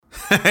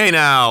Hey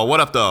now, what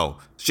up though?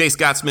 It's J.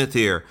 Scott Smith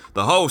here,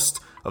 the host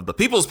of the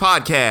People's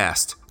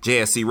Podcast,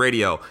 JSC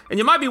Radio. And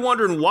you might be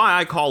wondering why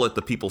I call it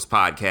the People's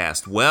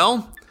Podcast.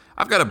 Well,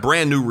 I've got a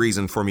brand new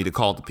reason for me to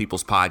call it the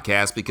People's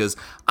Podcast because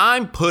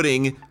I'm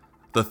putting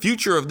the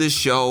future of this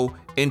show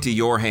into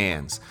your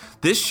hands.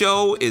 This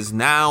show is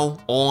now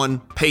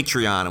on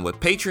Patreon, and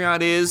what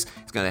Patreon is,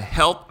 it's going to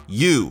help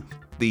you,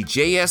 the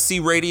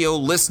JSC Radio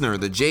listener,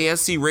 the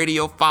JSC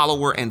Radio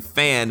follower and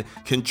fan,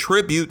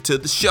 contribute to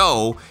the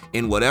show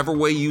in whatever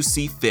way you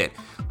see fit.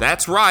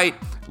 That's right,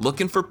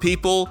 looking for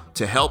people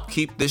to help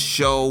keep this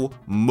show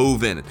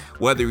moving.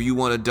 Whether you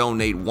want to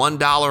donate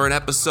 $1 an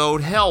episode,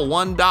 hell,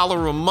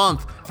 $1 a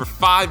month for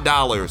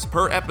 $5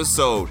 per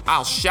episode.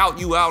 I'll shout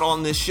you out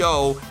on this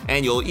show,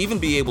 and you'll even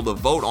be able to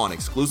vote on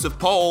exclusive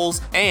polls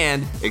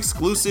and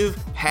exclusive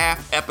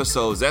half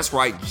episodes. That's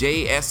right,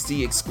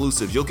 JSC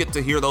exclusives. You'll get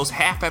to hear those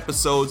half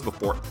episodes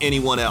before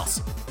anyone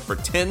else. For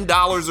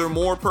 $10 or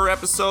more per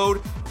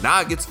episode,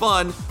 now it gets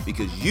fun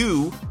because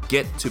you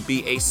get to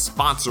be a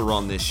sponsor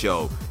on this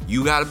show.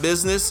 You got a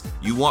business,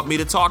 you want me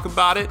to talk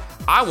about it,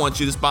 I want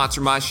you to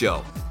sponsor my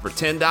show. For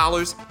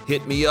 $10,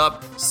 hit me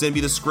up, send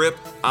me the script,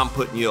 I'm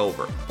putting you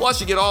over. Plus,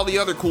 you get all the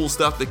other cool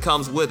stuff that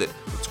comes with it.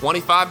 For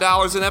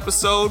 $25 an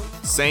episode,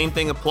 same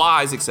thing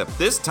applies, except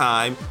this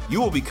time,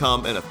 you will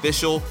become an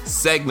official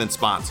segment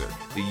sponsor.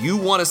 Do you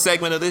want a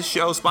segment of this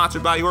show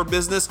sponsored by your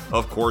business?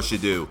 Of course you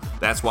do.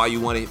 That's why you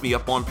want to hit me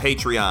up on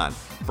Patreon.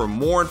 For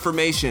more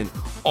information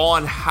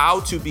on how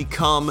to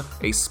become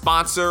a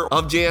sponsor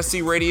of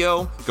JSC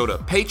Radio, go to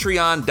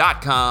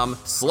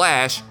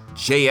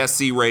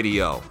patreon.com/JSC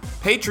Radio.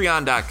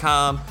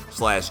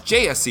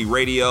 Patreon.com/JSC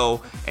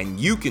Radio, and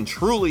you can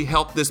truly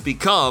help this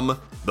become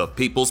the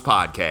People's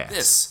Podcast.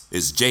 This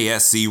is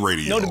JSC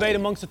Radio. No debate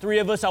amongst the three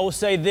of us. I will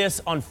say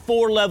this, on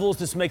 4 levels,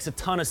 this makes a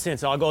ton of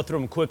sense. I'll go through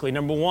them quickly.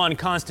 Number one,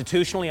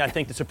 constitutionally, I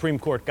think the Supreme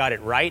Court got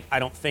it right. I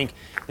don't think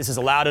this is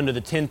allowed under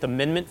the 10th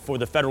Amendment for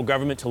the federal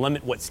government to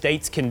limit what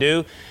states can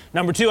do.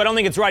 Number two, I don't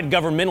think it's right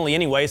governmentally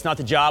anyway. It's not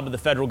the job of the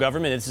federal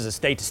government. This is a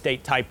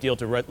state-to-state type deal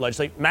to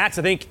legislate. Max,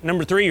 I think,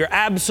 number three, you're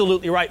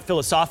absolutely right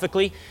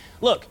philosophically.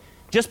 Look,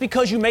 just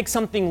because you make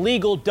something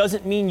legal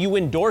doesn't mean you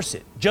endorse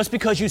it. Just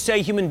because you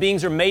say human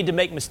beings are made to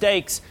make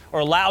mistakes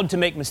or allowed to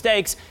make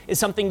mistakes is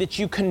something that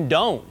you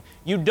condone.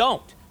 You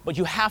don't. But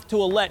you have to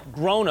allow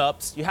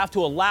grown-ups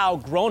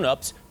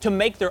to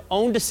make their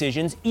own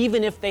decisions,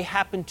 even if they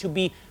happen to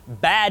be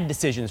bad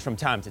decisions from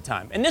time to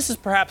time. And this is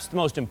perhaps the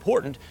most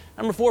important.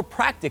 Number 4,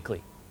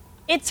 practically.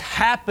 It's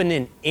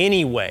happening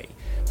anyway.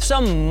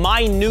 Some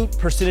minute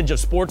percentage of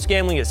sports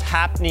gambling is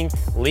happening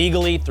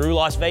legally through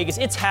Las Vegas.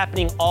 It's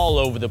happening all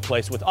over the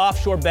place with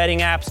offshore betting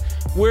apps.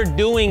 We're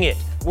doing it.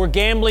 We're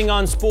gambling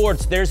on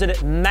sports. There's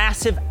a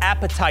massive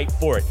appetite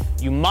for it.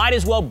 You might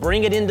as well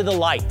bring it into the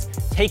light.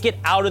 Take it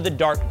out of the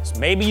darkness.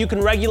 Maybe you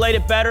can regulate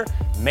it better.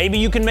 Maybe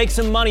you can make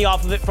some money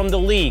off of it from the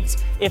leagues.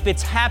 If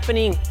it's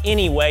happening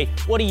anyway,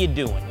 what are you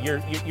doing?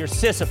 You're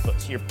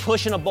Sisyphus. You're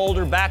pushing a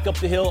boulder back up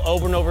the hill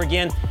over and over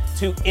again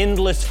to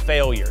endless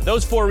failure.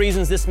 Those 4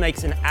 reasons, this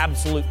makes an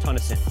absolute ton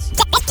of sense.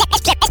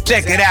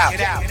 Check it out.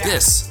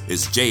 This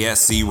is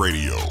JSC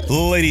Radio.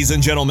 Ladies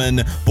and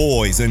gentlemen,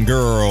 boys and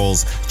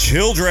girls,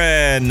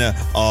 children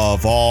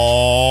of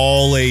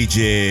all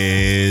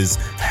ages.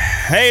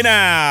 Hey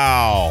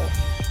now!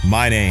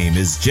 My name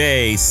is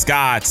J.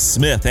 Scott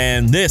Smith,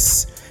 and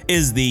this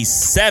is the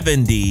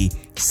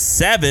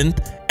 77th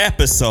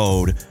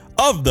episode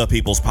of the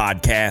People's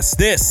Podcast.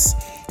 This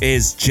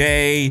is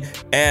JSC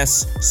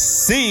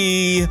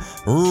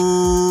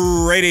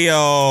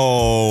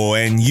Radio,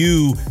 and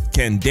you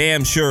can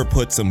damn sure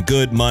put some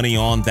good money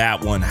on that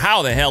one.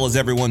 How the hell is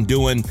everyone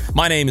doing?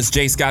 My name is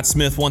J. Scott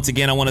Smith. Once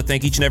again, I want to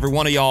thank each and every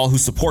one of y'all who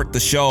support the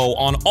show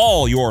on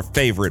all your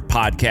favorite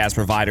podcast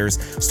providers,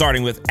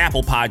 starting with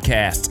Apple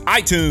Podcasts,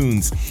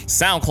 iTunes,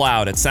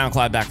 SoundCloud at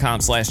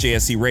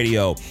soundcloud.com/JSC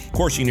Radio. Of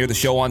course, you can hear the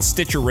show on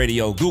Stitcher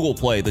Radio, Google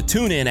Play, the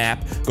TuneIn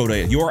app. Go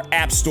to your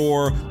app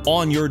store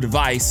on your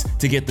device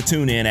to get the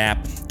TuneIn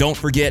app. Don't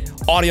forget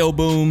Audio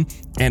Boom,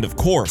 and of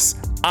course,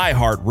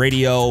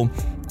 iHeartRadio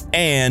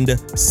and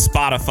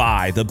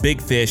Spotify, the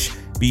big fish.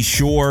 Be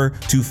sure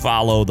to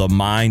follow the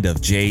Mind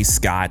of J.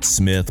 Scott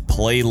Smith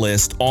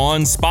playlist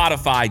on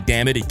Spotify.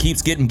 Damn it, it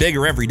keeps getting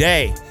bigger every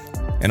day.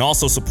 And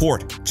also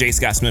support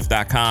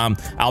jscottsmith.com.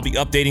 I'll be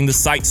updating the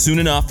site soon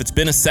enough. It's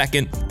been a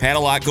second. Had a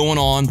lot going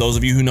on. Those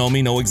of you who know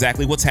me know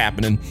exactly what's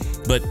happening,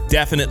 but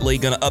definitely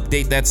gonna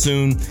update that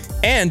soon.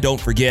 And don't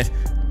forget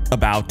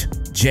about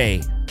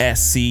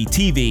JSC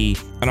TV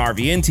on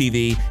RVN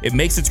TV. It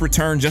makes its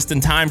return just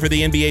in time for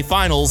the NBA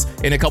Finals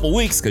in a couple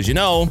weeks, because you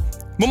know,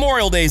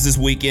 Memorial Day's this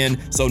weekend,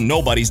 so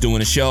nobody's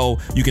doing a show.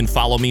 You can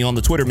follow me on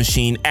the Twitter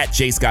machine at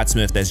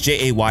JScottSmith. That's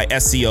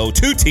JAYSCO,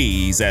 2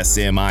 T's,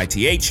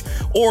 SMITH.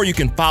 Or you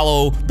can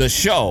follow the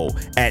show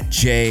at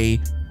JSC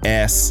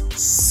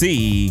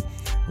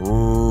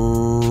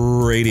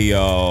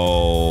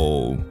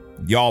Radio.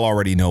 Y'all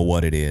already know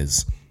what it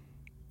is.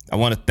 I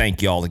want to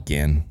thank y'all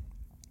again.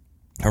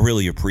 I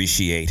really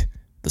appreciate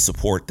the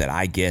support that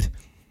I get,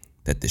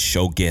 that the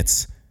show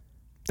gets,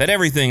 that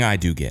everything I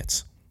do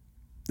gets.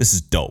 This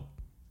is dope.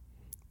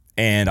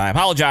 And I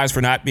apologize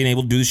for not being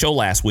able to do the show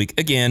last week.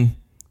 Again,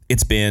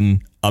 it's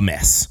been a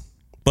mess,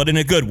 but in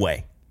a good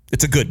way.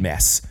 It's a good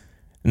mess.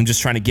 And I'm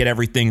just trying to get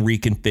everything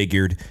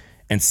reconfigured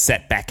and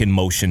set back in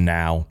motion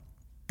now,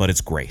 but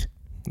it's great.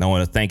 And I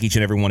want to thank each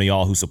and every one of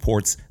y'all who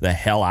supports the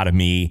hell out of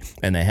me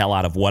and the hell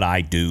out of what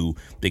I do,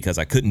 because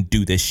I couldn't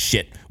do this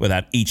shit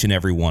without each and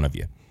every one of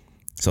you.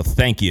 So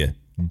thank you.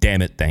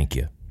 Damn it, thank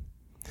you.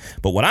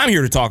 But what I'm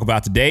here to talk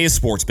about today is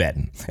sports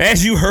betting.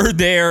 As you heard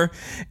there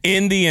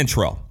in the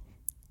intro,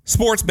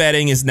 sports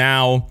betting is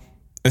now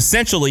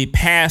essentially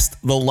past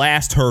the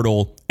last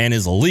hurdle and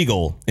is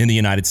illegal in the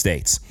United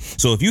States.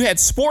 So if you had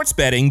sports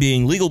betting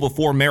being legal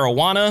before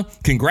marijuana,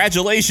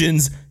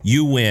 congratulations,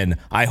 you win.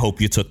 I hope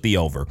you took the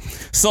over.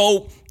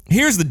 So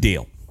here's the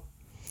deal.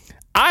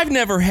 I've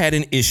never had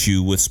an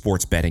issue with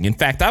sports betting. In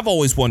fact, I've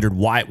always wondered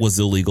why it was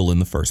illegal in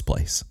the first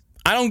place.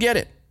 I don't get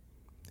it.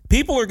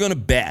 People are going to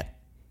bet.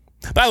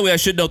 By the way, I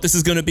should note this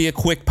is going to be a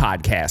quick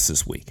podcast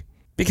this week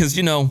because,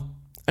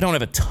 I don't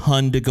have a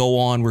ton to go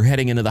on. We're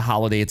heading into the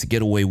holiday. It's a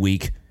getaway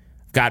week.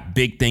 Got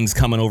big things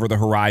coming over the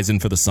horizon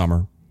for the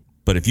summer.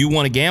 But if you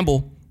want to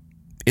gamble,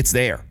 it's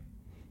there.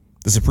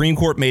 The Supreme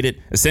Court made it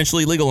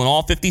essentially legal in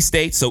all 50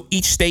 states, so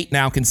each state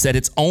now can set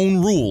its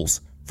own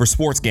rules for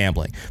sports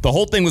gambling. The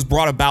whole thing was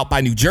brought about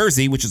by New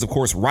Jersey, which is, of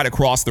course, right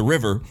across the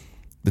river,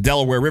 the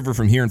Delaware River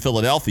from here in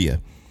Philadelphia,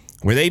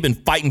 where they've been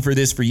fighting for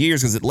this for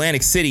years because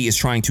Atlantic City is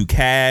trying to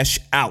cash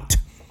out.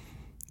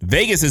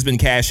 Vegas has been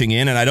cashing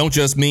in, and I don't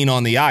just mean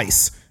on the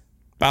ice.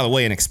 By the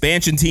way, an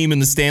expansion team in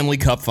the Stanley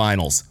Cup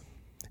Finals.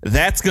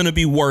 That's going to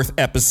be worth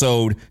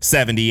episode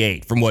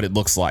 78 from what it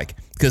looks like,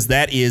 because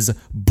that is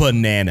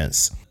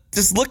bananas.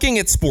 Just looking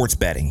at sports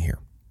betting here.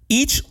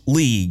 Each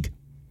league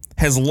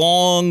has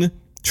long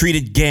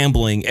treated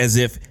gambling as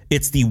if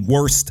it's the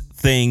worst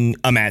thing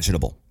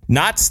imaginable.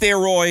 Not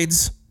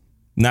steroids,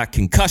 not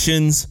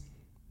concussions,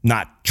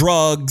 not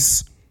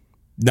drugs,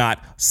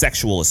 not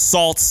sexual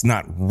assaults,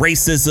 not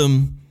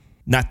racism,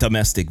 not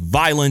domestic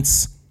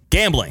violence,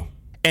 gambling.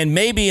 And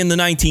maybe in the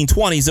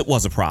 1920s, it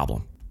was a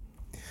problem.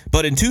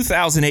 But in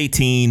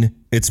 2018,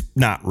 it's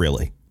not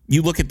really.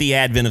 You look at the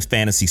advent of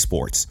fantasy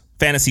sports,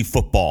 fantasy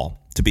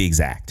football, to be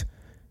exact.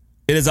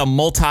 It is a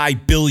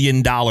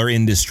multi-billion-dollar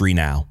industry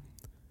now.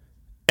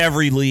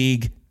 Every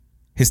league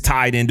is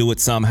tied into it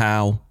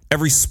somehow.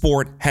 Every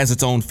sport has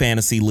its own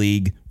fantasy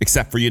league,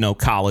 except for,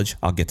 college.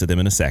 I'll get to them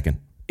in a second.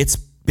 It's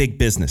big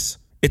business.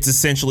 It's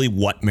essentially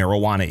what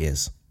marijuana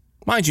is.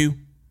 Mind you,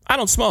 I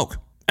don't smoke,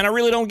 and I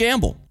really don't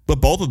gamble. But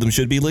both of them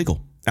should be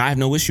legal. I have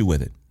no issue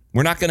with it.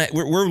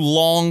 We're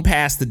long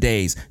past the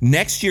days.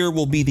 Next year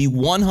will be the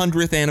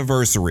 100th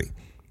anniversary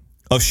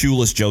of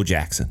Shoeless Joe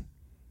Jackson,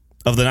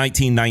 of the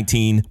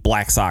 1919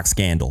 Black Sox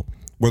scandal,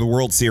 where the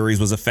World Series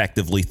was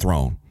effectively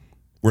thrown,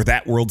 where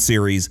that World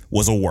Series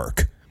was a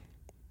work.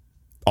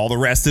 All the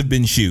rest have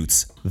been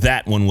shoots.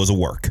 That one was a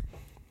work.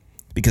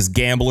 Because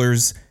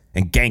gamblers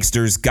and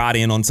gangsters got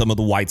in on some of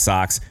the White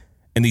Sox,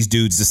 and these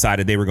dudes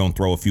decided they were going to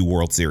throw a few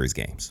World Series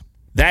games.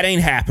 That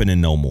ain't happening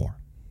no more.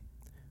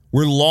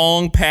 We're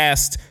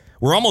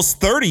we're almost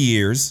 30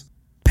 years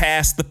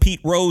past the Pete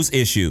Rose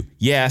issue.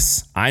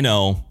 Yes, I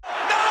know. No,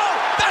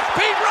 that's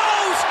Pete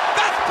Rose!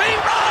 That's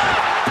Pete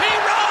Rose!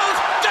 Pete Rose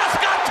just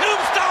got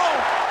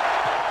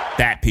tombstone!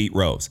 That Pete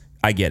Rose.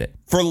 I get it.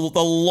 For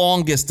the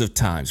longest of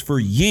times, for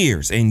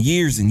years and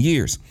years and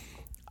years,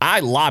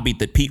 I lobbied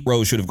that Pete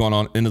Rose should have gone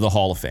on into the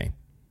Hall of Fame.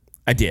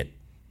 I did.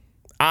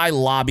 I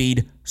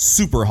lobbied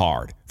super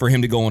hard for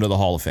him to go into the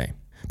Hall of Fame.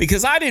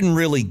 Because I didn't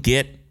really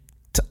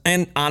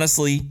and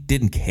honestly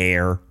didn't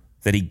care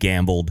that he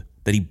gambled,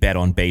 that he bet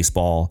on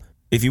baseball.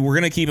 If you were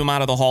going to keep him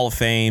out of the Hall of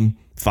Fame,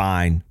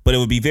 fine. But it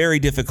would be very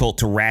difficult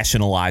to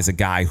rationalize a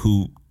guy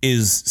who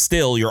is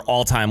still your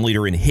all-time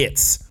leader in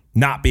hits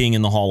not being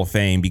in the Hall of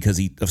Fame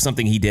because of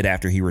something he did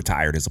after he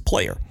retired as a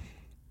player.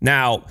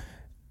 Now,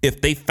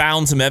 if they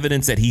found some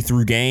evidence that he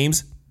threw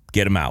games,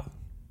 get him out.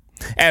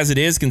 As it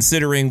is,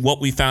 considering what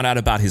we found out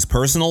about his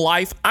personal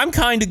life, I'm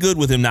kind of good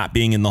with him not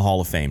being in the Hall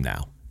of Fame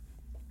now.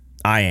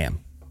 I am.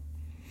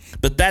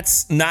 But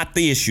that's not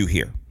the issue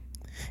here.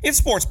 It's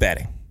sports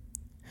betting.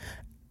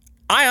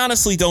 I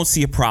honestly don't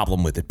see a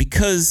problem with it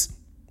because,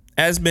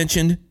 as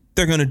mentioned,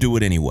 they're going to do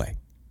it anyway.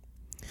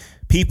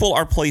 People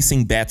are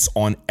placing bets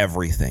on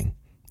everything.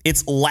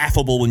 It's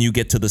laughable when you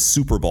get to the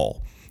Super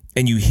Bowl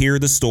and you hear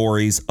the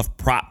stories of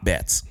prop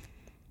bets.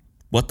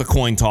 What the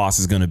coin toss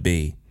is going to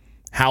be.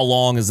 How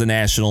long is the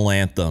national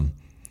anthem?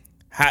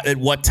 At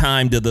what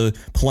time do the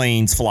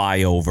planes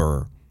fly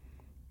over?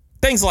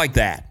 Things like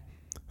that.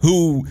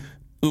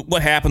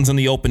 What happens on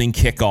the opening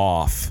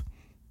kickoff?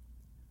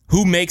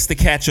 Who makes the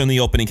catch on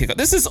the opening kickoff?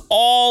 This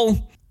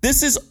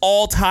is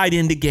all tied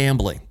into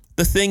gambling.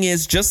 The thing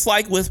is, just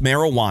like with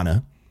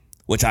marijuana,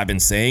 which I've been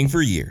saying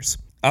for years,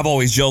 I've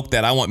always joked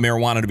that I want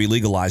marijuana to be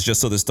legalized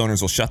just so the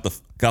stoners will shut the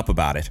fuck up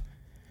about it.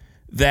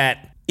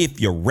 That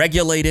if you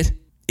regulate it,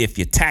 if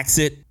you tax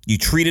it, you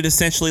treat it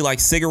essentially like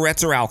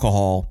cigarettes or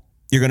alcohol,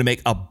 you're going to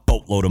make a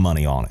boatload of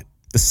money on it.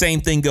 The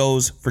same thing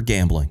goes for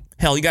gambling.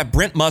 Hell, you got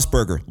Brent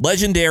Musburger,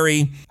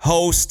 legendary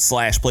host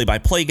 /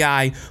 play-by-play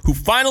guy who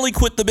finally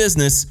quit the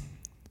business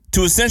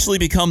to essentially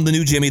become the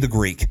new Jimmy the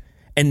Greek.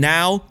 And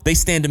now they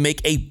stand to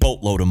make a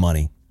boatload of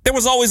money. There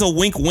was always a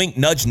wink, wink,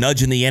 nudge,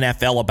 nudge in the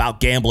NFL about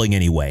gambling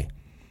anyway.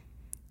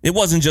 It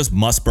wasn't just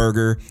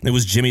Musburger. It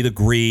was Jimmy the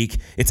Greek.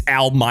 It's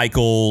Al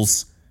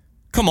Michaels.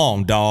 Come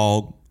on,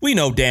 dog. We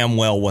know damn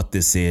well what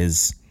this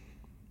is.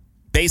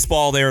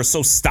 Baseball, they're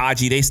so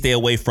stodgy, they stay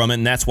away from it,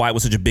 and that's why it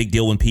was such a big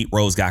deal when Pete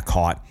Rose got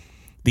caught.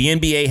 The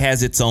NBA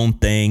has its own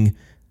thing.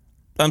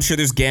 I'm sure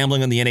there's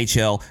gambling in the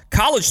NHL.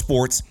 College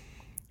sports,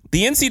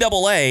 the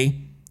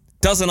NCAA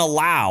doesn't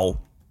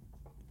allow,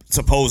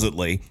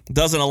 supposedly,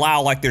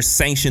 like their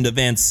sanctioned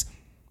events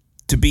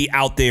to be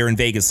out there in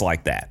Vegas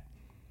like that.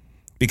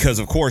 Because,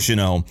 of course, you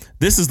know,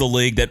 this is the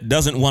league that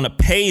doesn't want to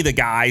pay the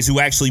guys who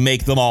actually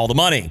make them all the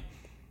money.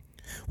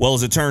 Well,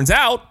 as it turns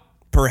out,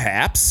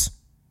 perhaps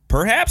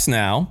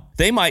now,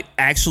 they might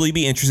actually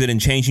be interested in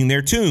changing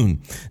their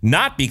tune.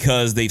 Not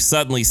because they've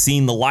suddenly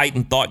seen the light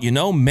and thought,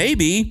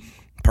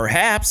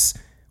 perhaps,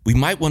 we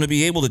might want to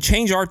be able to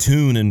change our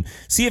tune and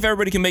see if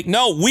everybody can make...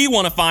 No, we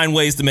want to find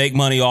ways to make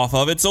money off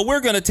of it, so we're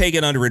going to take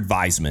it under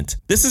advisement.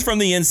 This is from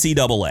the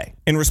NCAA.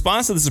 In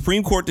response to the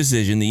Supreme Court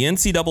decision, the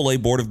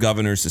NCAA Board of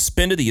Governors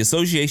suspended the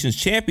association's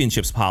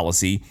championships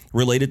policy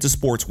related to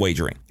sports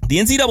wagering. The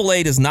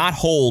NCAA does not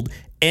hold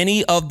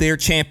any of their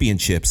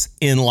championships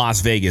in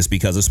Las Vegas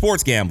because of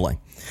sports gambling.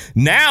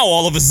 Now,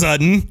 all of a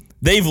sudden,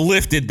 they've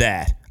lifted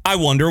that. I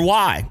wonder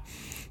why.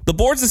 The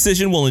board's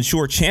decision will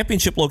ensure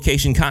championship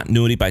location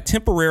continuity by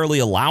temporarily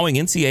allowing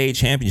NCAA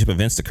championship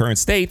events to current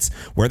states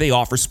where they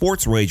offer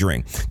sports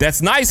wagering.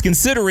 That's nice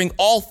considering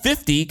all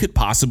 50 could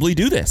possibly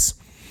do this.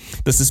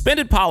 The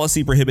suspended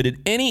policy prohibited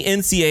any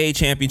NCAA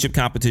championship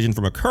competition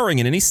from occurring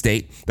in any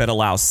state that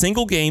allows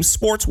single-game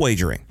sports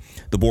wagering.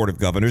 The Board of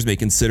Governors may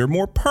consider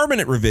more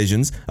permanent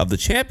revisions of the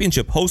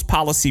championship host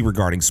policy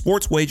regarding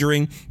sports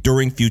wagering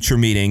during future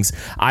meetings.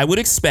 I would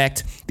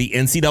expect the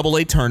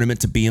NCAA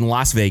tournament to be in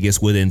Las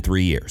Vegas within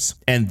 3 years.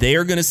 And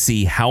they're going to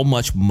see how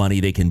much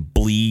money they can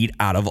bleed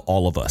out of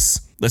all of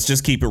us. Let's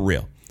just keep it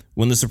real.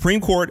 When the Supreme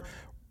Court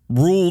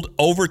ruled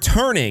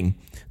overturning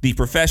the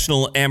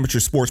Professional Amateur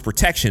Sports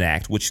Protection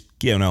Act, which,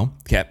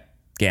 kept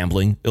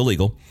gambling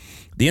illegal,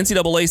 the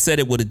NCAA said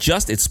it would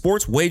adjust its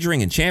sports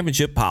wagering and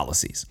championship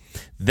policies.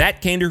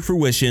 That came to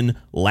fruition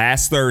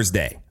last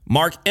Thursday.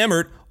 Mark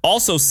Emmert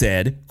also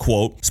said,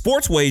 quote,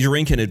 sports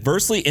wagering can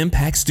adversely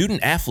impact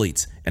student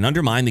athletes and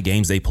undermine the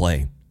games they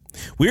play.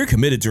 We are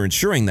committed to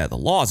ensuring that the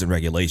laws and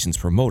regulations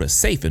promote a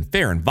safe and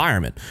fair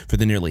environment for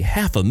the nearly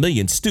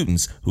 500,000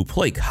 students who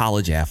play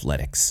college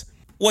athletics.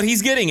 What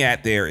he's getting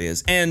at there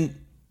is, and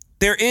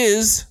there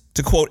is,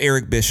 to quote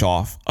Eric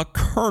Bischoff, a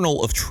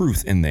kernel of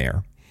truth in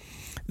there,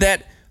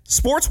 that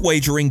sports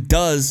wagering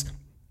does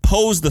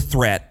pose the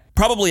threat,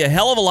 probably a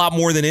hell of a lot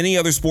more than any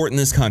other sport in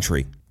this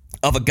country,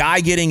 of a guy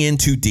getting in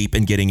too deep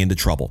and getting into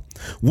trouble.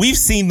 We've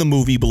seen the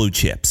movie Blue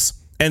Chips,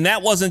 and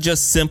that wasn't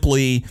just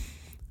simply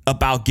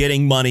about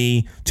getting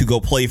money to go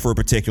play for a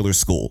particular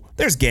school.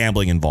 There's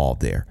gambling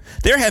involved there.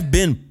 There have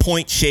been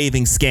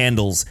point-shaving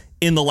scandals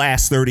in the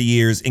last 30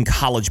 years in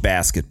college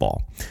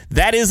basketball.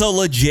 That is a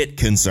legit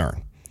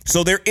concern.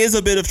 So there is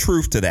a bit of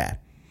truth to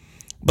that.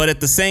 But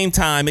at the same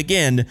time,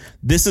 again,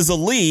 this is a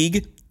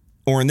league,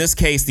 or in this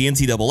case, the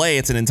NCAA,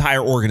 it's an entire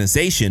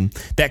organization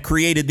that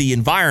created the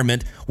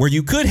environment where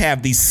you could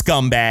have these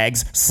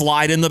scumbags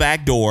slide in the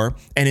back door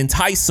and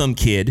entice some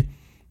kid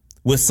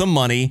with some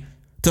money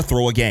to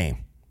throw a game.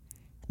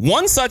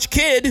 One such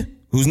kid,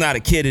 who's not a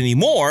kid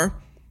anymore,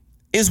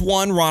 is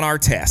one Ron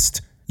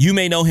Artest. You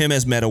may know him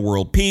as Meta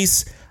World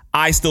Peace.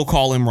 I still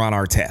call him Ron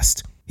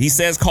Artest. He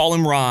says call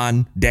him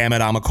Ron. Damn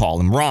it, I'ma call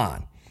him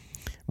Ron.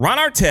 Ron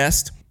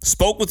Artest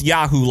spoke with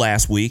Yahoo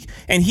last week,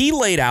 and he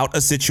laid out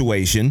a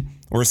situation,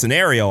 or a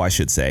scenario, I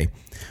should say,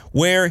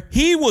 where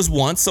he was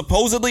once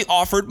supposedly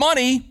offered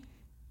money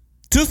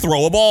to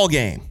throw a ball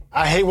game.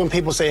 I hate when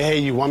people say, hey,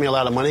 you want me a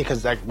lot of money?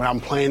 Because like, when I'm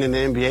playing in the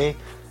NBA,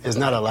 it's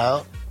not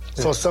allowed.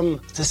 So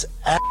just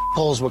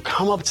assholes would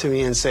come up to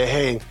me and say,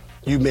 hey,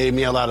 you made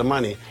me a lot of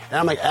money. And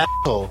I'm like,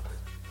 asshole,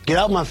 get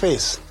out my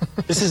face.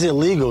 This is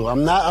illegal.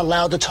 I'm not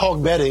allowed to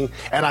talk betting,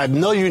 and I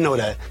know you know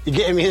that. You're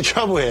getting me in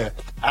trouble here.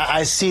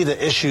 I see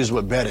the issues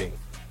with betting,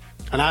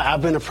 and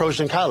I've been approached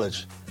in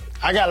college.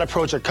 I got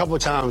approached a couple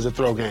of times to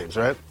throw games,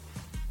 right?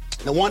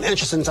 The one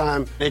interesting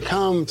time, they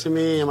come to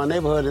me in my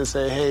neighborhood and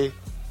say, hey,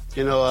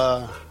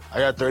 I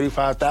got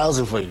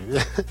 $35,000 for you.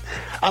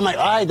 I'm like,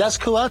 all right, that's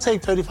cool. I'll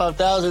take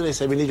 $35,000. They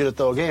said, we need you to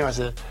throw a game. I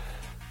said,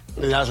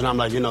 and that's when I'm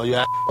like, you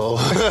asshole.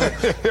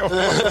 You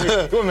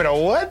want me to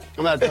what?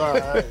 I'm like, all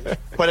right.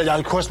 But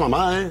it crossed my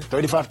mind.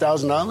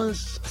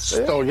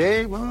 $35,000? Throw a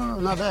game? Oh,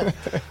 not bad.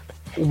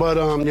 But,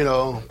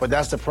 but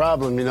that's the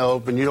problem,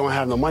 when you don't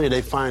have no money,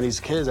 they find these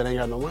kids that ain't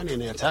got no money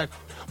and they attack them.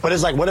 But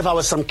it's like, what if I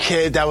was some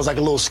kid that was like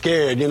a little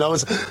scared,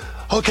 It's,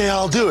 okay,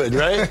 I'll do it,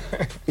 right?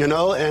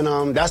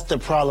 And that's the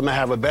problem I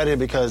have with betting,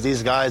 because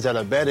these guys that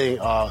are betting,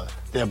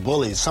 they're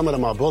bullies. Some of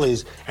them are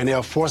bullies, and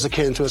they'll force a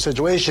kid into a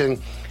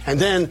situation. And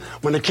then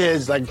when the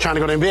kid's like trying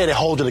to go to the NBA, they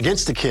hold it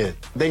against the kid.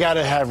 They got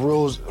to have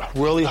rules,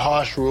 really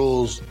harsh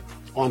rules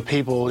on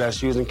people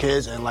that's using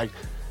kids. And like,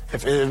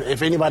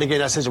 if anybody get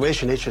in that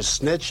situation, they should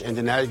snitch, and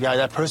then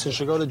that person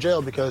should go to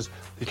jail, because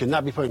you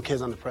cannot be putting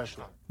kids under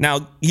pressure.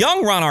 Now,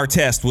 young Ron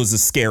Artest was a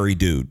scary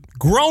dude.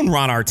 Grown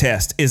Ron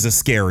Artest is a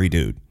scary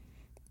dude.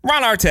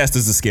 Ron Artest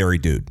is a scary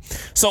dude.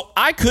 So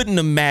I couldn't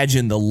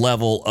imagine the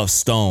level of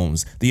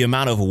stones, the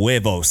amount of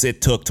huevos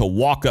it took to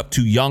walk up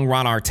to young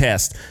Ron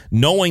Artest,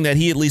 knowing that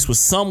he at least was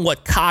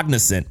somewhat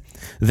cognizant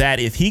that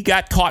if he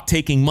got caught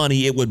taking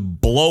money, it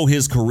would blow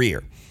his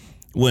career.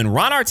 When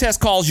Ron Artest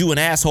calls you an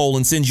asshole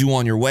and sends you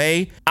on your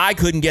way, I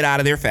couldn't get out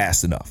of there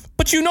fast enough.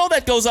 But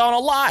that goes on a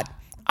lot.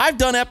 I've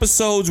done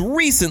episodes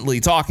recently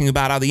talking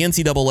about how the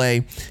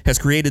NCAA has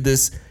created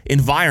this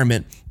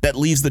environment that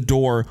leaves the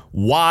door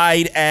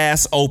wide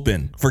ass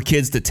open for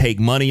kids to take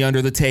money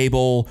under the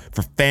table,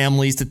 for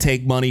families to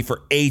take money,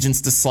 for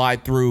agents to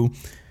slide through.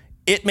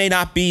 It may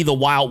not be the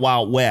wild,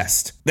 wild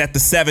west that the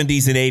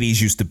 70s and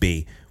 80s used to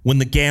be, when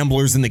the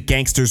gamblers and the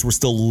gangsters were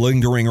still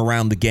lingering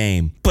around the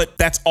game. But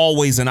that's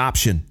always an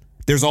option.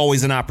 There's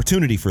always an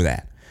opportunity for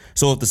that.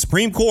 So if the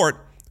Supreme Court,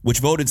 which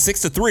voted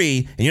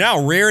 6-3, and you know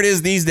how rare it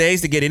is these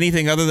days to get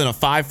anything other than a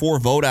 5-4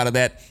 vote out of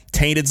that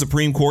tainted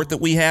Supreme Court that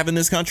we have in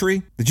this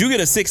country? Did you get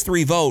a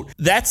 6-3 vote?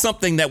 That's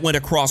something that went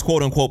across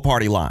quote-unquote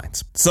party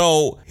lines.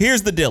 So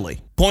here's the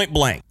dilly, point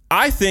blank.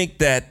 I think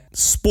that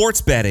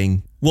sports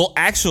betting will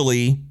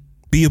actually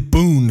be a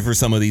boon for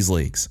some of these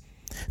leagues.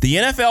 The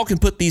NFL can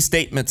put these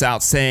statements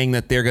out saying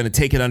that they're going to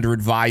take it under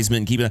advisement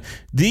and keep it.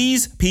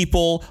 These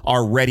people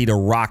are ready to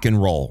rock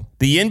and roll.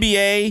 The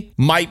NBA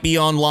might be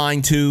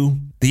online too.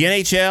 The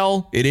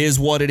NHL, it is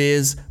what it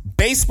is.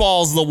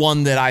 Baseball's the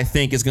one that I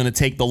think is going to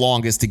take the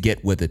longest to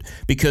get with it,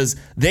 because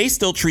they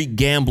still treat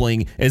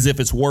gambling as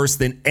if it's worse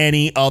than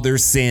any other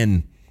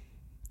sin.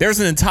 There's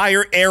an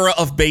entire era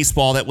of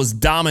baseball that was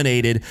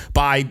dominated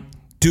by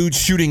dudes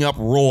shooting up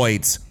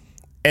roids,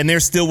 and they're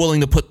still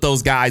willing to put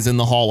those guys in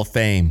the Hall of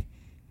Fame.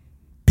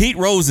 Pete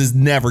Rose is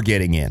never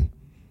getting in.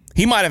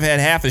 He might have had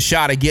half a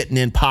shot at getting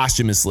in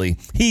posthumously.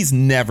 He's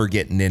never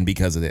getting in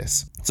because of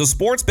this. So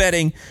sports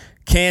betting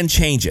can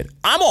change it.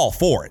 I'm all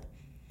for it.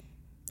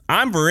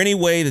 I'm for any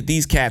way that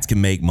these cats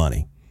can make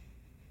money.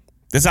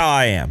 That's how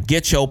I am.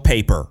 Get your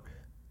paper.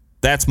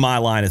 That's my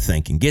line of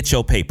thinking. Get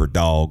your paper,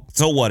 dog.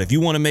 So what? If you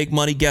want to make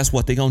money, guess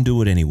what? They're going to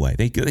do it anyway.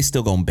 They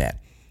still going to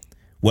bet.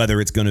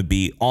 Whether it's going to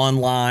be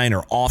online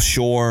or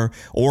offshore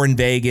or in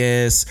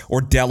Vegas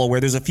or Delaware.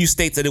 There's a few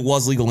states that it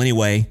was legal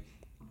anyway.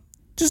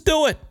 Just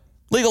do it.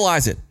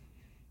 Legalize it.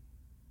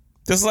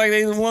 Just like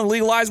they want to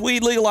legalize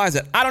weed, legalize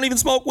it. I don't even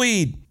smoke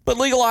weed, but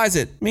legalize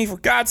it. I mean, for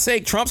God's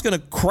sake, Trump's going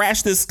to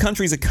crash this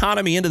country's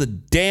economy into the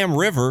damn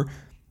river.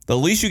 The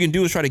least you can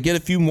do is try to get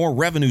a few more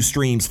revenue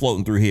streams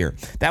floating through here.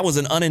 That was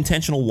an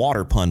unintentional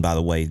water pun, by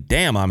the way.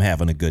 Damn, I'm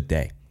having a good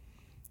day.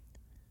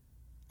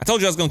 I told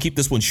you I was going to keep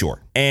this one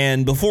short.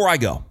 And before I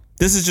go,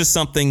 this is just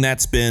something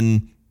that's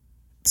been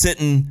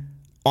sitting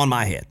on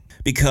my head,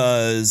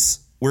 because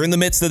we're in the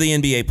midst of the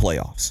NBA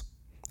playoffs.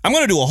 I'm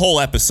going to do a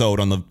whole episode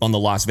on the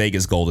Las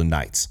Vegas Golden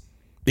Knights,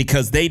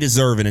 because they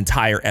deserve an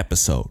entire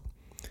episode.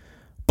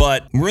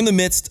 But we're in the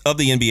midst of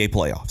the NBA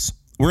playoffs.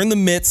 We're in the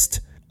midst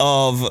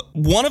of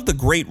one of the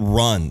great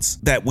runs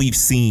that we've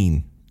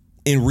seen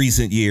in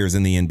recent years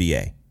in the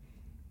NBA,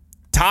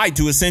 tied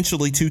to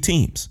essentially two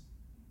teams.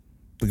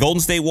 The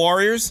Golden State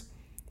Warriors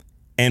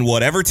and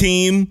whatever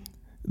team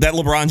that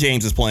LeBron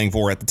James is playing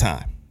for at the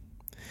time.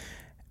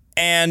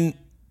 And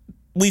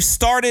we've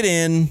started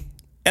in,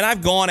 and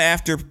I've gone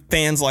after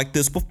fans like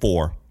this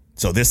before,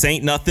 so this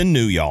ain't nothing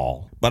new,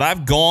 y'all. But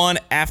I've gone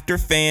after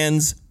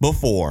fans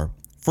before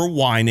for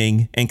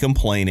whining and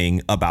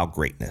complaining about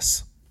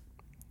greatness,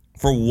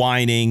 for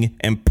whining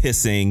and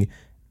pissing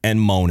and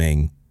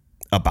moaning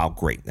about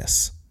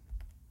greatness.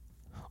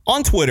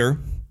 On Twitter,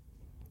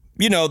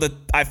 you know that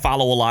I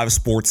follow a lot of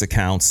sports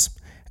accounts,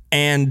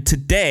 and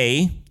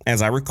today,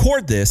 as I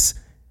record this,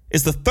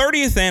 is the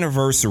 30th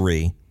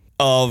anniversary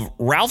of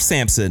Ralph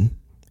Sampson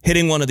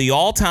hitting one of the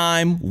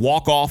all-time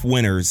walk-off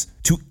winners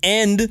to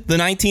end the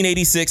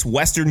 1986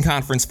 Western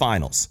Conference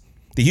Finals.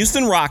 The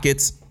Houston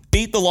Rockets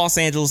beat the Los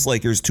Angeles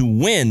Lakers to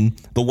win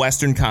the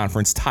Western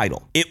Conference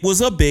title. It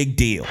was a big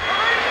deal.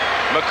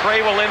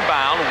 McRae will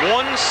inbound,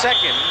 1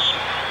 second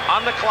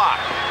on the clock.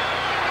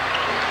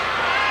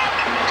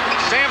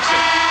 Sampson.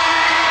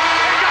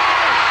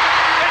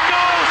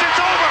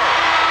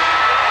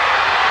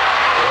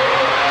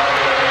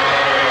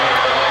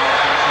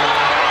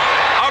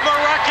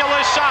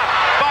 Shot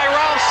by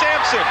Ralph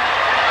Sampson.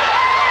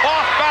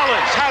 Off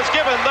balance has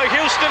given the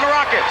Houston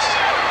Rockets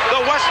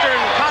the Western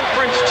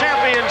Conference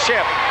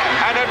Championship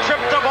and a trip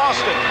to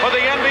Boston for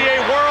the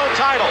NBA World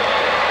title.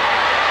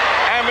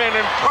 And an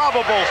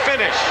improbable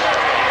finish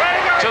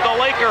to the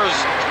Lakers'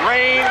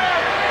 reign.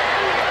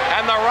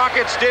 And the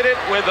Rockets did it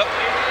with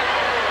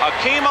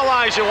Hakeem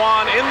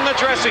Olajuwon in the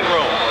dressing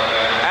room.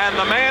 And And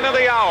the man of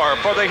the hour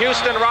for the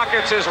Houston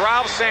Rockets is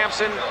Ralph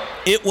Sampson.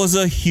 It was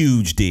a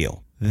huge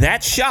deal.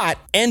 That shot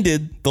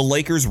ended the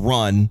Lakers'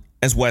 run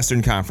as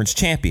Western Conference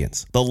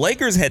champions. The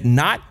Lakers had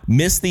not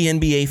missed the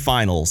NBA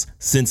Finals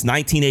since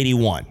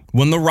 1981,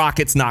 when the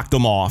Rockets knocked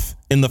them off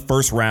in the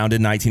first round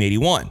in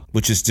 1981,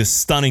 which is just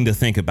stunning to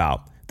think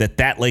about,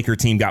 that Laker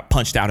team got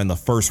punched out in the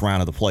first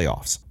round of the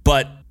playoffs.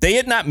 But they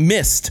had not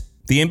missed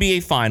the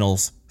NBA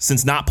Finals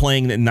since not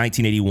playing in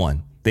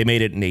 1981. They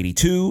made it in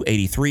 82,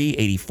 83,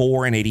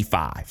 84, and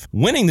 85.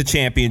 Winning the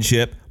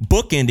championship,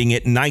 bookending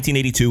it in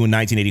 1982 and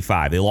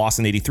 1985. They lost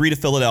in 83 to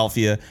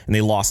Philadelphia, and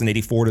they lost in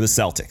 84 to the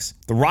Celtics.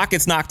 The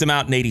Rockets knocked them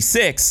out in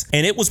 86,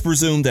 and it was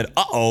presumed that,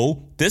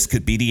 this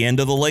could be the end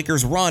of the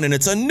Lakers' run, and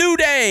it's a new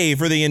day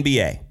for the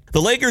NBA.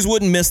 The Lakers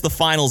wouldn't miss the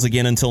finals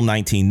again until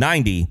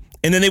 1990,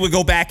 and then they would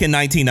go back in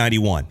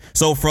 1991.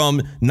 So from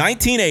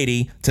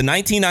 1980 to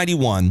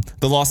 1991,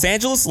 the Los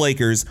Angeles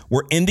Lakers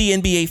were in the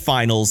NBA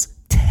Finals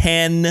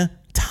 10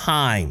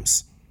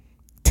 times.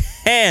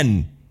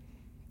 10.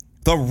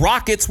 The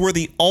Rockets were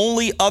the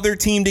only other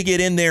team to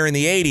get in there in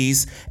the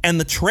 80s, and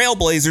the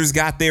Trailblazers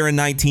got there in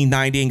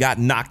 1990 and got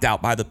knocked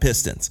out by the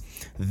Pistons.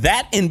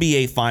 That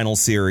NBA Finals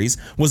series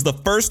was the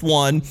first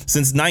one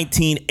since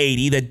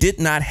 1980 that did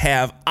not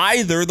have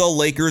either the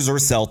Lakers or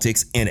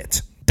Celtics in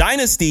it.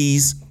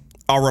 Dynasties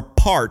are a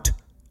part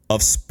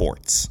of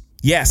sports.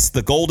 Yes,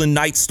 the Golden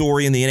Knights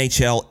story in the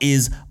NHL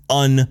is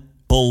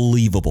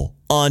unbelievable,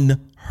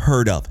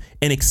 unheard of.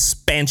 An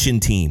expansion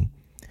team,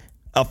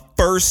 a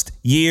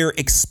first-year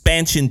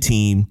expansion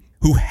team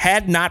who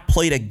had not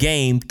played a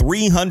game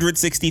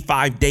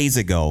 365 days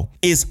ago,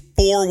 is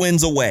 4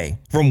 wins away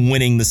from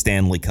winning the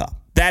Stanley Cup.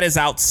 That is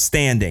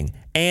outstanding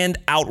and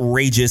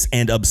outrageous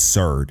and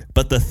absurd.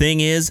 But the thing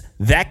is,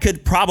 that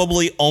could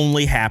probably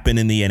only happen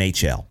in the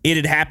NHL. It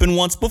had happened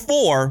once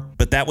before,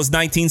 but that was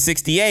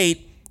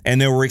 1968,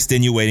 and there were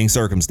extenuating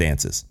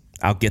circumstances.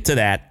 I'll get to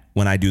that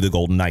when I do the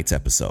Golden Knights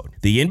episode.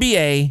 The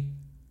NBA,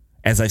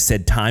 as I've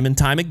said time and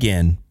time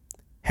again,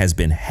 has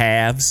been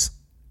haves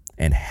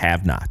and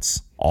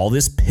have-nots. All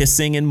this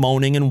pissing and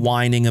moaning and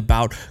whining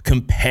about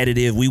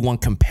we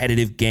want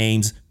competitive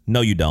games.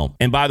 No, you don't.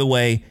 And by the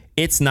way,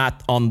 that's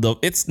not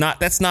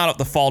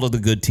the fault of the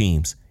good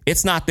teams.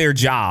 It's not their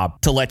job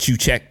to let you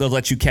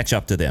catch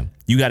up to them.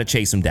 You got to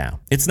chase them down.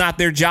 It's not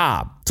their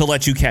job to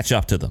let you catch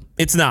up to them.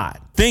 It's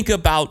not. Think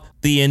about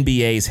the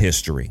NBA's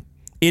history.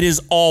 It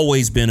has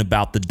always been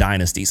about the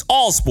dynasties,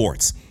 all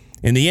sports.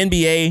 In the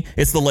NBA,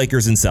 it's the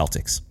Lakers and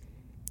Celtics.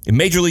 In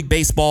Major League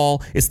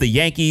Baseball, it's the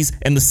Yankees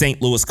and the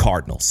St. Louis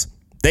Cardinals.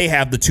 They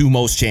have the 2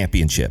 most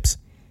championships.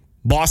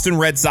 Boston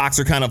Red Sox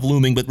are kind of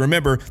looming, but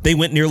remember, they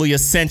went nearly a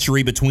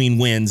century between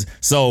wins,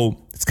 so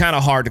it's kind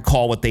of hard to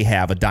call what they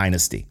have a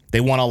dynasty. They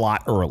won a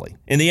lot early.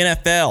 In the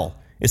NFL,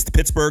 it's the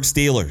Pittsburgh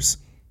Steelers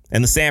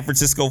and the San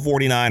Francisco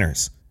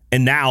 49ers,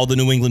 and now the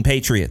New England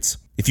Patriots.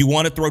 If you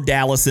want to throw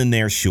Dallas in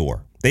there,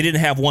 sure. They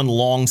didn't have one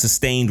long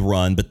sustained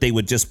run, but they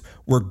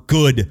were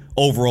good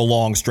over a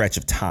long stretch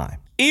of time.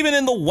 Even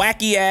in the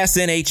wacky-ass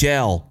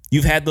NHL,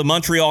 you've had the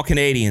Montreal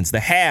Canadiens, the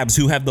Habs,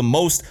 who have the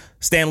most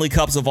Stanley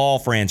Cups of all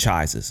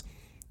franchises.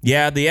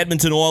 Yeah, the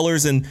Edmonton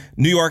Oilers and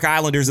New York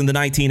Islanders in the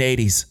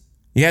 1980s.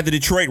 You had the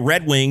Detroit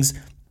Red Wings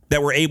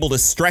that were able to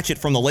stretch it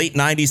from the late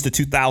 90s to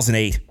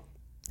 2008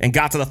 and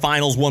got to the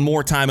finals one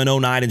more time in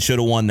 2009 and should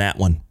have won that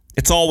one.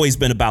 It's always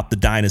been about the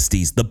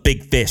dynasties, the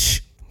big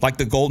fish, like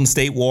the Golden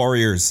State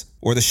Warriors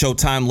or the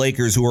Showtime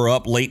Lakers who are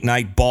up late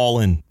night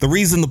balling. The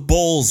reason the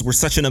Bulls were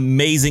such an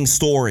amazing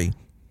story,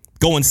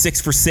 going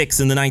 6 for 6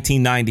 in the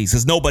 1990s,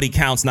 because nobody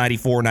counts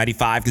 94,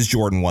 95 because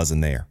Jordan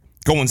wasn't there.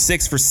 Going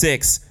 6 for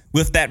 6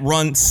 with that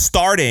run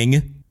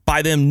starting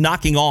by them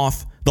knocking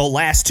off the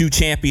last 2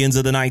 champions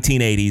of the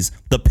 1980s,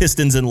 the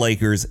Pistons and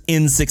Lakers,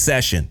 in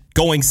succession.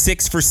 Going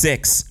 6 for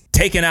 6,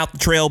 taking out the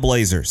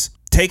Trailblazers,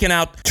 taking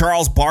out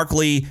Charles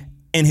Barkley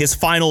in his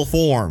final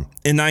form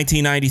in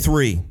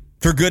 1993.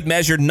 For good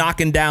measure,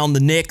 knocking down the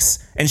Knicks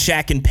and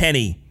Shaq and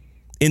Penny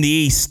in the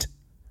East.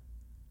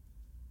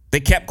 They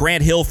kept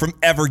Grant Hill from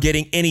ever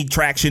getting any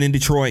traction in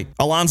Detroit.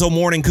 Alonzo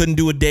Mourning couldn't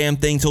do a damn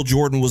thing till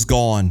Jordan was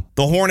gone.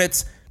 The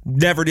Hornets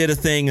never did a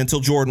thing until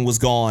Jordan was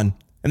gone.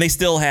 And they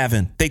still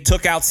haven't. They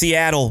took out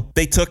Seattle.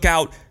 They took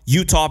out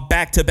Utah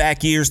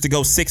back-to-back years to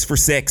go 6 for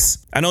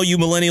 6. I know you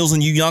millennials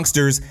and you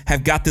youngsters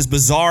have got this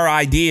bizarre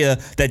idea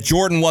that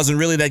Jordan wasn't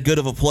really that good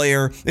of a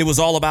player. It was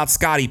all about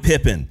Scottie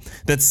Pippen.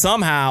 That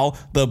somehow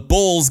the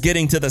Bulls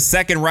getting to the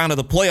second round of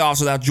the playoffs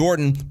without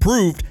Jordan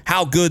proved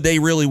how good they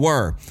really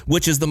were,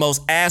 which is the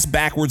most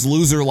ass-backwards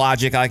loser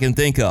logic I can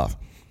think of.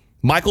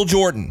 Michael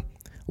Jordan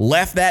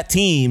left that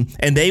team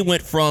and they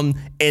went from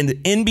an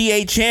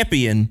NBA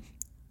champion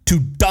to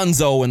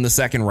Dunzo in the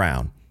second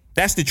round.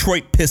 That's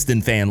Detroit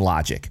Piston fan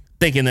logic,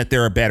 thinking that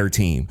they're a better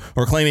team,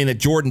 or claiming that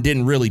Jordan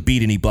didn't really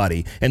beat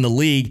anybody and the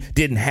league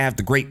didn't have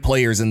the great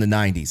players in the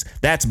 90s.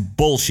 That's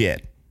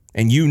bullshit,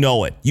 and you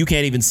know it. You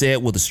can't even say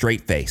it with a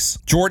straight face.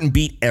 Jordan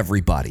beat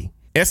everybody.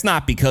 It's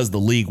not because the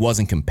league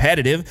wasn't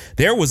competitive.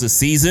 There was a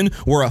season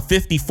where a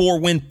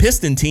 54-win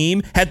Piston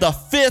team had the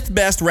 5th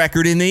best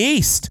record in the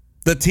East.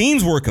 The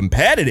teams were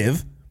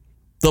competitive,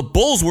 The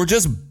Bulls were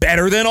just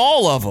better than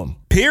all of them.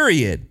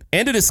 Period.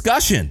 End of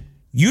discussion.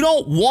 You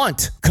don't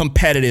want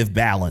competitive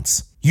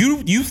balance.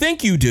 You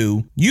think you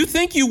do. You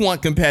think you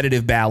want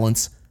competitive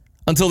balance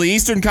until the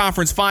Eastern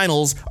Conference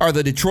Finals are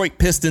the Detroit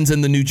Pistons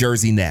and the New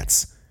Jersey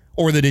Nets,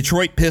 or the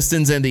Detroit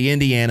Pistons and the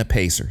Indiana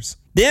Pacers.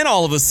 Then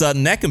all of a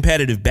sudden, that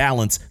competitive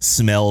balance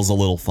smells a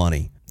little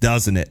funny,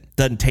 doesn't it?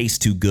 Doesn't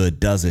taste too good,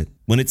 does it?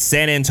 When it's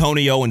San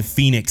Antonio and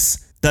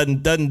Phoenix,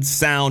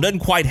 doesn't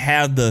quite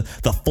have the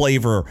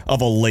flavor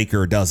of a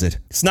Laker, does it?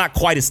 It's not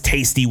quite as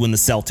tasty when the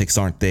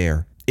Celtics aren't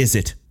there, is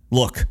it?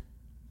 Look,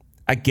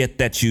 I get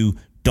that you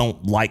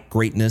don't like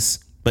greatness,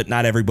 but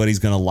not everybody's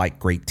going to like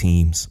great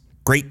teams.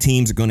 Great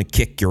teams are going to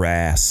kick your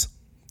ass.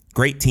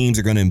 Great teams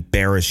are going to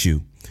embarrass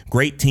you.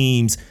 Great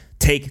teams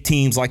take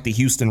teams like the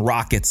Houston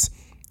Rockets,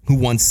 who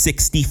won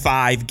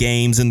 65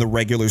 games in the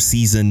regular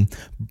season,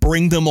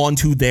 bring them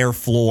onto their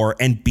floor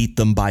and beat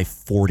them by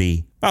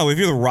 40. Oh, if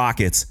you're the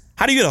Rockets,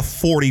 how do you get a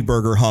 40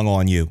 burger hung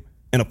on you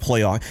in a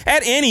playoff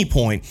at any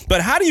point?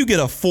 But how do you get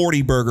a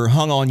 40 burger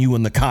hung on you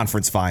in the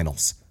conference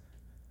finals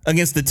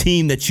against the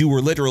team that you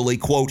were literally,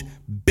 quote,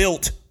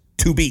 built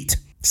to beat?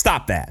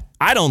 Stop that.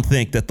 I don't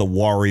think that the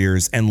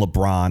Warriors and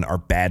LeBron are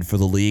bad for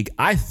the league.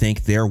 I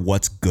think they're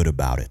what's good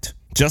about it.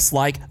 Just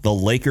like the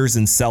Lakers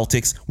and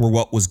Celtics were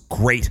what was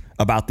great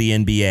about the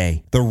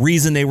NBA. The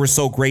reason they were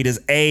so great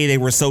is A, they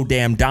were so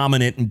damn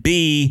dominant, and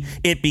B,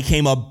 it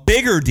became a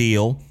bigger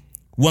deal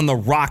when the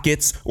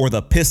Rockets or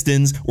the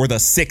Pistons or the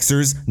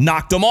Sixers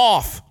knocked them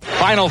off.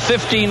 Final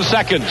 15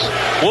 seconds.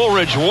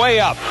 Woolridge way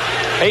up.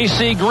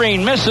 AC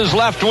Green misses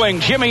left wing.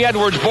 Jimmy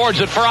Edwards boards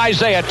it for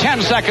Isaiah.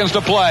 10 seconds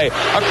to play.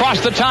 Across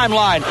the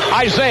timeline.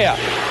 Isaiah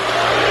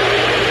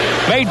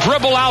may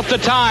dribble out the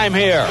time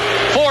here.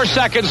 4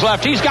 seconds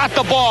left. He's got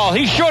the ball.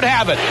 He should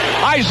have it.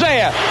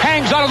 Isaiah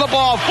hangs onto the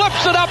ball,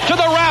 flips it up to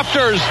the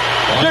rafters.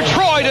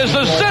 Detroit is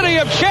the city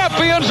of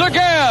champions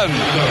again.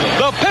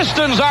 The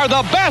Pistons are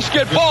the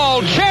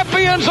basketball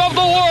champions of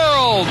the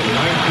world.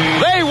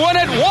 They win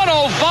it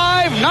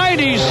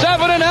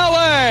 105-97 in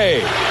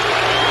L.A.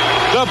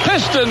 The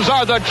Pistons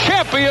are the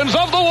champions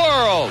of the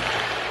world.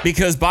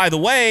 Because, by the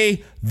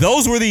way,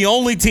 those were the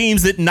only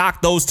teams that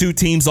knocked those two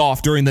teams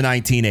off during the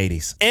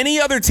 1980s. Any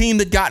other team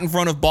that got in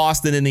front of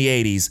Boston in the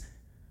 80s,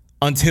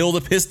 until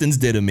the Pistons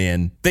did them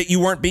in, that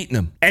you weren't beating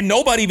them. And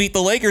nobody beat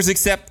the Lakers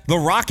except the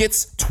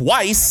Rockets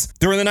twice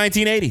during the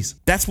 1980s.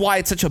 That's why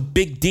it's such a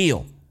big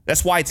deal.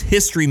 That's why it's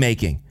history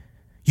making.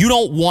 You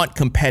don't want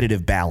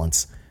competitive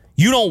balance.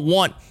 You don't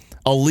want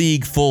a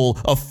league full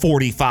of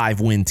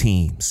 45-win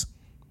teams.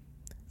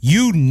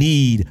 You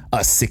need a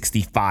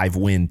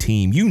 65-win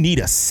team. You need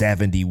a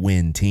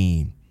 70-win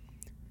team.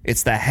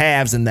 It's the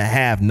haves and the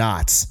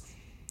have-nots.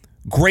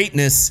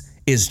 Greatness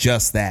is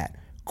just that.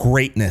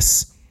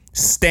 Greatness.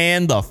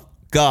 Stand the f***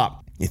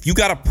 up. If you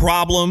got a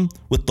problem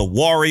with the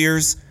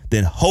Warriors,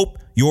 then hope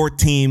your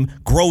team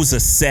grows a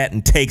set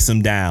and takes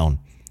them down.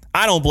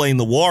 I don't blame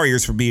the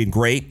Warriors for being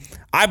great.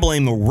 I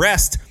blame the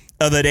rest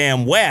of the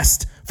damn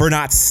West for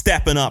not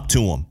stepping up to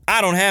him. I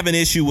don't have an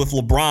issue with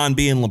LeBron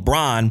being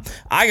LeBron.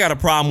 I got a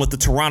problem with the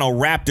Toronto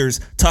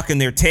Raptors tucking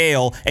their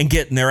tail and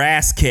getting their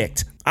ass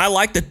kicked. I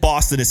like that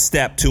Boston has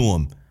stepped to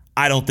him.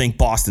 I don't think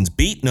Boston's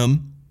beaten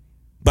them,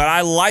 but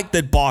I like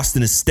that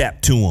Boston has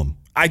stepped to him.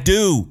 I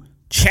do.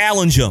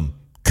 Challenge them.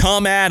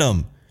 Come at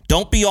them.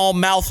 Don't be all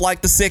mouth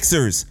like the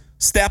Sixers.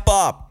 Step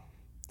up.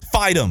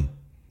 Fight them.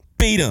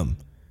 Beat them.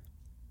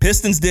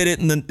 Pistons did it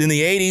in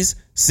the 80s.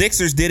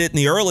 Sixers did it in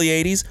the early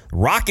 80s.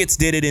 Rockets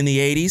did it in the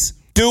 80s.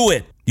 Do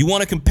it. You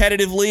want a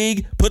competitive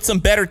league? Put some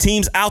better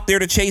teams out there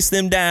to chase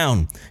them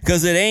down,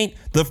 because it ain't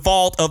the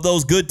fault of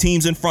those good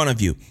teams in front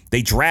of you.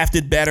 They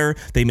drafted better.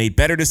 They made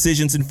better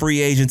decisions in free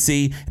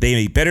agency. They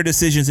made better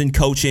decisions in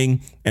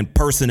coaching and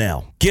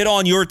personnel. Get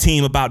on your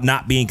team about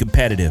not being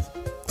competitive.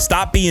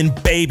 Stop being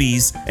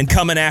babies and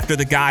coming after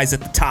the guys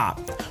at the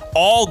top.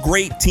 All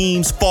great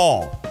teams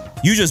fall.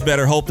 You just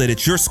better hope that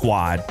it's your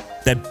squad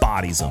that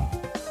bodies them.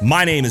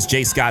 My name is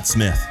J. Scott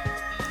Smith,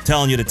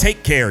 telling you to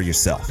take care of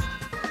yourself.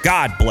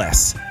 God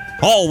bless.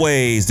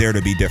 Always dare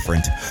to be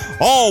different.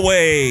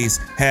 Always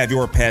have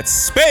your pets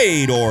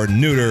spayed or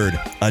neutered.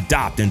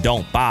 Adopt and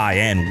don't buy.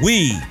 And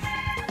we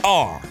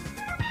are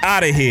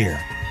out of here.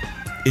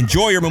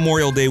 Enjoy your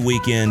Memorial Day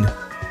weekend.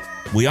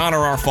 We honor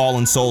our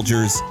fallen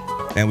soldiers,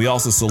 and we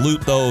also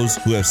salute those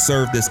who have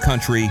served this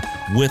country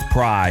with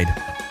pride.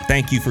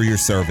 Thank you for your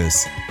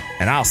service,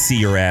 and I'll see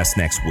your ass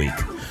next week.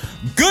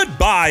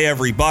 Goodbye,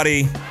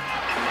 everybody.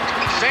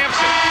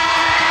 Sampson.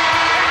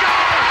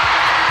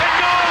 It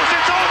goes.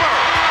 It's over.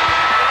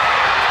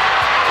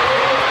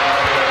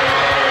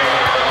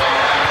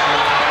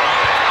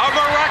 A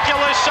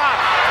miraculous shot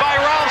by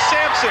Ralph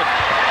Sampson.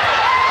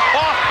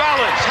 Off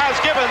balance has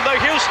given the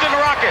Houston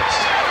Rockets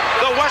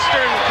the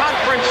Western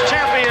Conference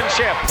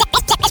Championship.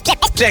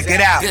 Check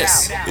it out.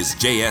 This is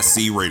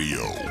JSC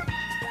Radio.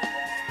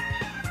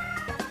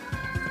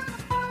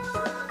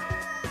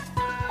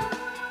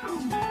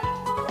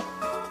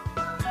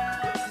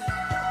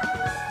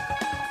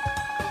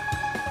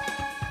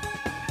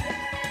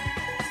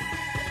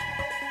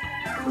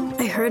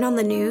 I heard on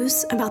the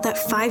news about that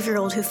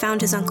 5-year-old who found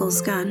his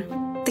uncle's gun.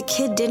 The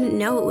kid didn't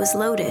know it was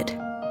loaded.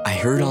 I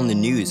heard on the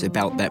news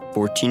about that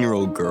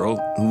 14-year-old girl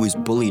who was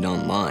bullied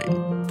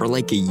online for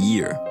like a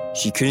year.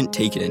 She couldn't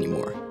take it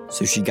anymore,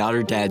 so she got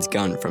her dad's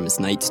gun from his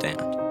nightstand.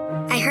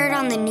 I heard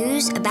on the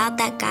news about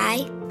that guy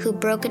who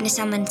broke into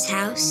someone's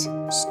house,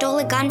 stole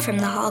a gun from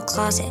the hall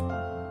closet.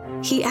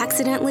 He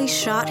accidentally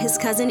shot his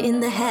cousin in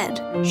the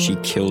head. She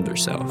killed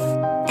herself.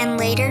 And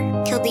later,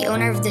 killed the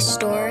owner of the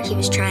store he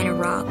was trying to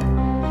rob.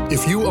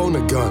 If you own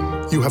a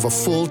gun, you have a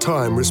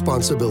full-time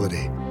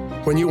responsibility.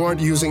 When you aren't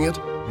using it,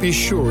 be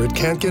sure it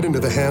can't get into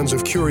the hands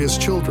of curious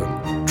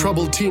children,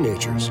 troubled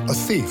teenagers, a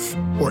thief,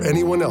 or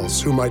anyone else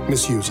who might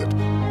misuse it.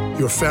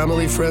 Your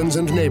family, friends,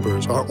 and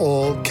neighbors are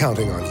all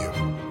counting on you.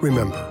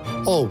 Remember,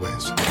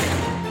 always,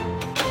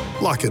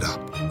 lock it up.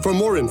 For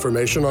more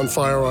information on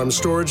firearm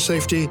storage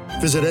safety,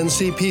 visit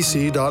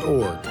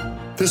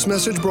ncpc.org. This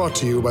message brought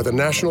to you by the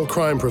National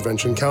Crime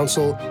Prevention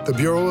Council, the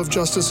Bureau of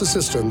Justice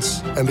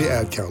Assistance, and the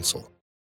Ad Council.